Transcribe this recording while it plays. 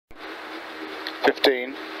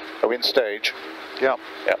15. Are we in stage? Yep.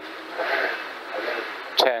 Yep.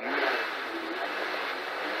 10.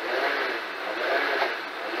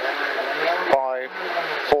 5,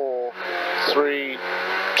 4, 3,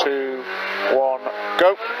 2, 1,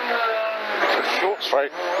 go. Short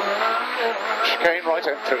straight. Chicane right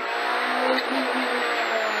entry.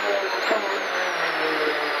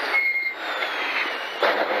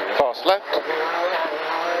 Fast left.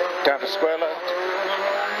 Down to square left.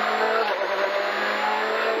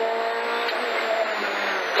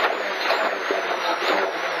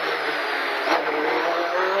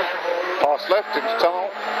 Fast left into tunnel.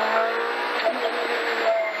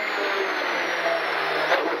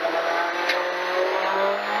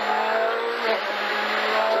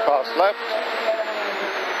 Fast left.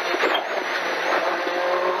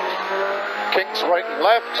 Kinks right and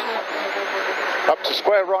left. Up to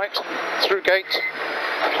square right. Through gate.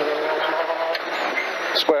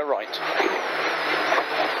 Square right.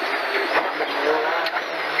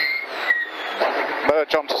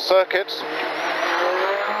 Merge onto circuit.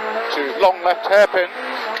 To long left hairpin.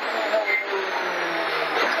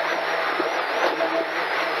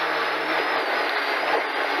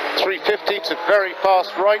 .350 to very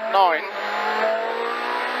fast right 9.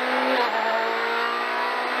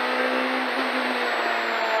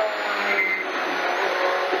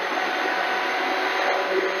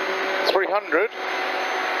 .300,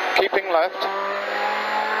 keeping left.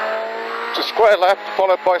 To square left,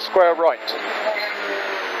 followed by square right.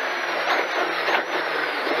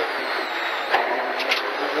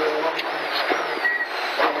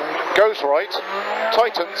 Goes right,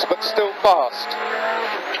 tightens but still fast.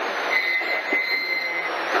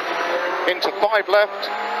 Into 5 left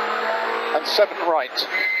and 7 right.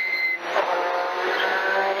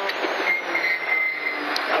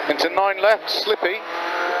 Into 9 left, slippy.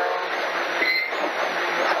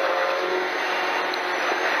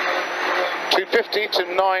 .250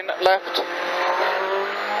 to 9 left.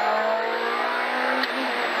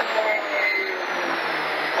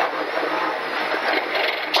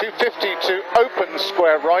 .250 to open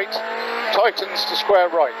square right, tightens to square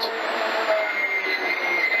right.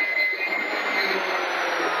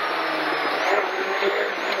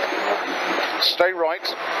 Stay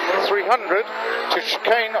right. 300 to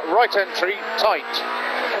chicane right entry, tight.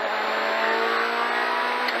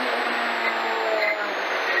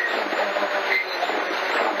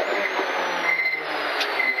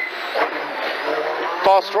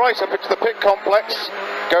 Fast right up into the pit complex,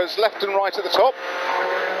 goes left and right at the top,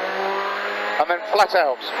 and then flat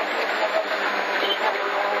out.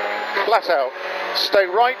 Flat out. Stay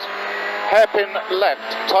right, hairpin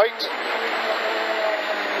left, tight.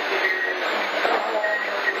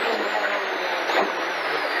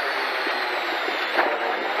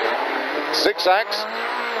 Zigzags,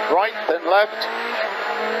 right, then left,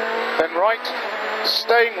 then right,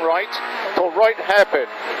 staying right for right hairpin.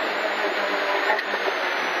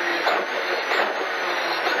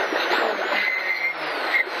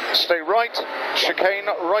 Stay right, chicane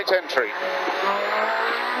right entry.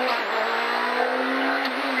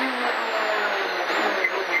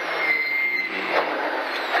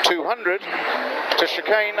 .200 to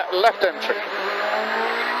chicane left entry.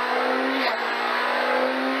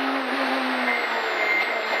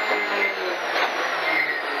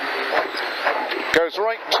 Goes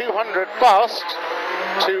right 200 fast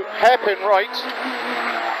to hairpin right.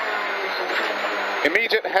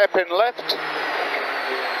 Immediate hairpin left.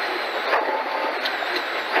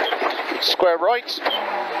 Square right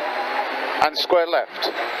and square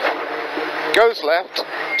left. Goes left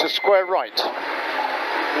to square right.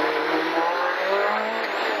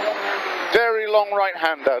 Very long right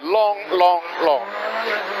hander. Long, long, long.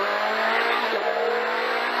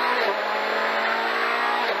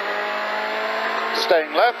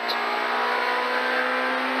 Staying left.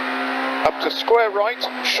 Up to square right,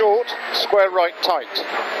 short, square right, tight.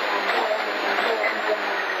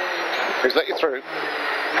 Please let you through.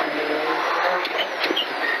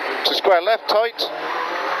 To square left, tight.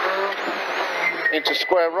 Into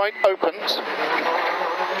square right, opens.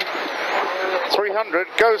 300,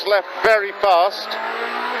 goes left very fast.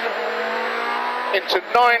 Into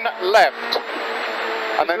 9 left.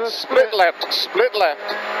 And then split left, split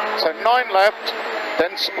left. So 9 left,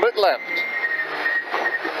 then split left.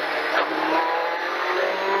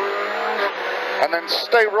 And then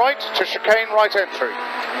stay right to chicane right entry.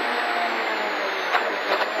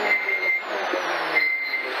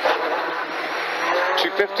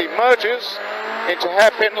 .250 merges into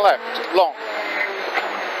hairpin left, long.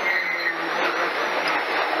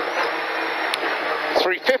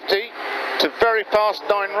 350 to very fast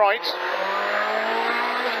 9 right.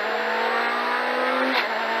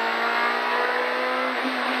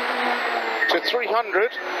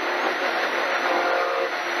 300.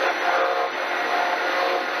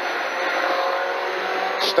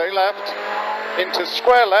 Stay left, into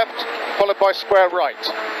square left, followed by square right.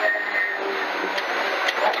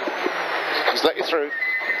 Just let you through.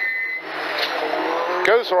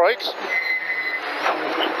 Goes right,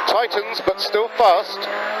 tightens but still fast.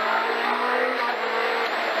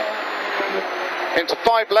 Into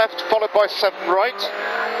 5 left, followed by 7 right.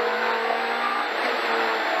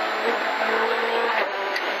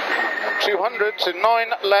 .200 to 9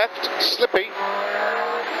 left, slippy.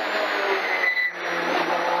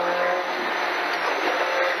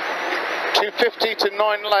 .250 to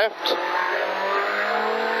 9 left.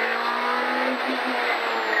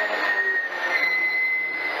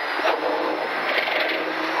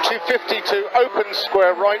 .250 to open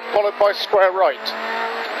square right, followed by square right.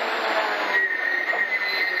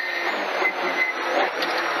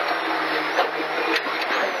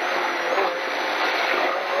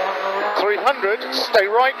 .300, stay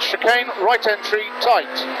right, chicane, right entry,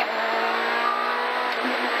 tight.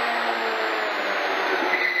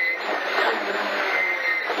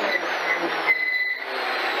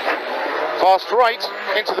 Fast right,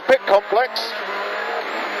 into the pit complex,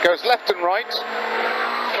 goes left and right,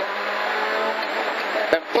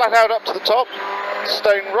 then flat out up to the top,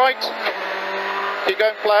 staying right, keep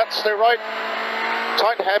going flat, stay right,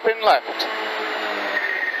 tight hairpin left.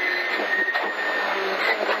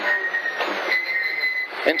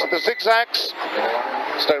 Into the zigzags,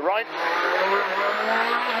 stay right,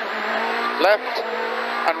 left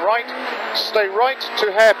and right, stay right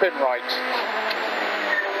to hairpin right.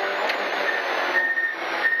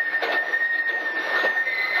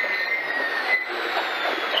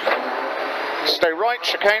 Stay right,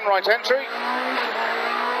 chicane, right entry.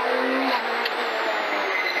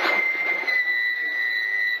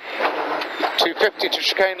 .250 to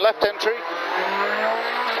chicane, left entry.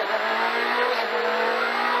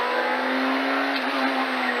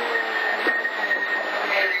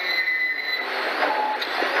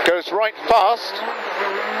 Goes right fast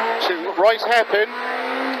to right hairpin,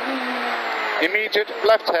 immediate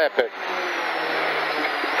left hairpin.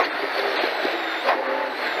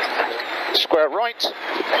 Square right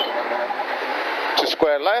to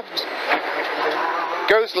square left,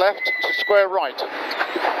 goes left to square right.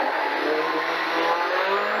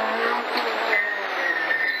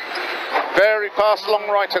 Very fast long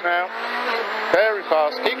righter now, very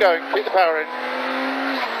fast, keep going, keep the power in.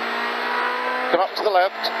 Come up to the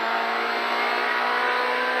left,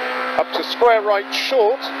 up to square right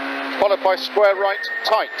short, followed by square right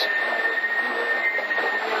tight.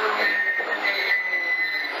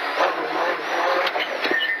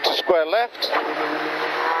 To square left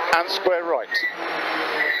and square right.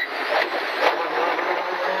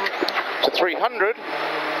 To 300,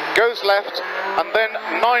 goes left and then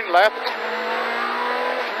 9 left,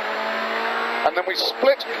 and then we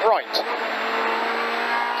split right.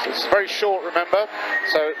 It's very short, remember,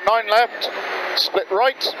 so 9 left, split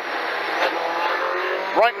right,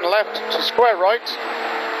 right and left to square right,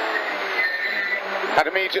 and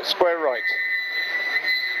immediate square right.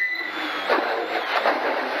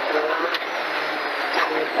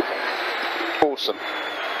 Awesome.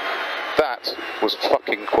 That was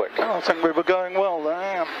fucking quick. Oh, I think we were going well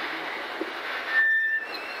there.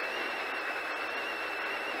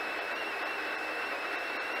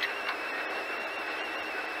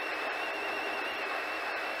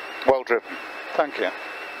 Well driven. Thank you.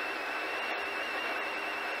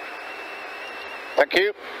 Thank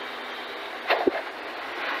you.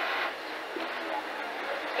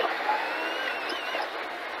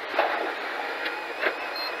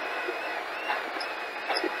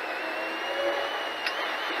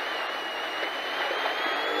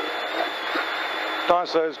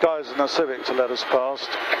 Nice those guys in the Civic to let us past.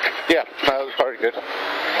 Yeah, no, that was very good.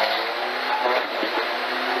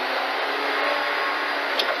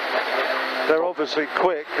 They're obviously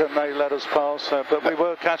quick and they let us pass, but we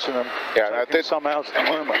were catching them. Yeah, no, taking some out at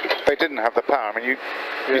the moment. They didn't have the power. I mean, you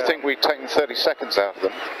think we'd taken 30 seconds out of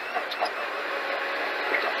them.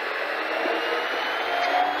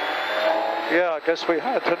 Yeah, I guess we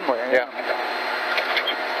had, didn't we? Yeah.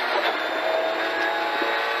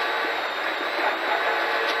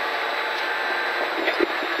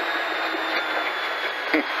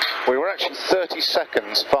 We were actually 30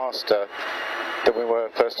 seconds faster than we were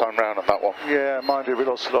first time round on that one. Yeah, mind you, we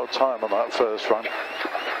lost a lot of time on that first run.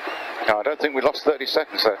 No, I don't think we lost 30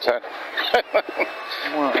 seconds there, Ted.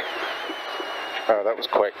 Wow. Oh, that was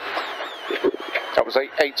quick. That was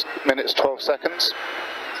 8 minutes 12 seconds.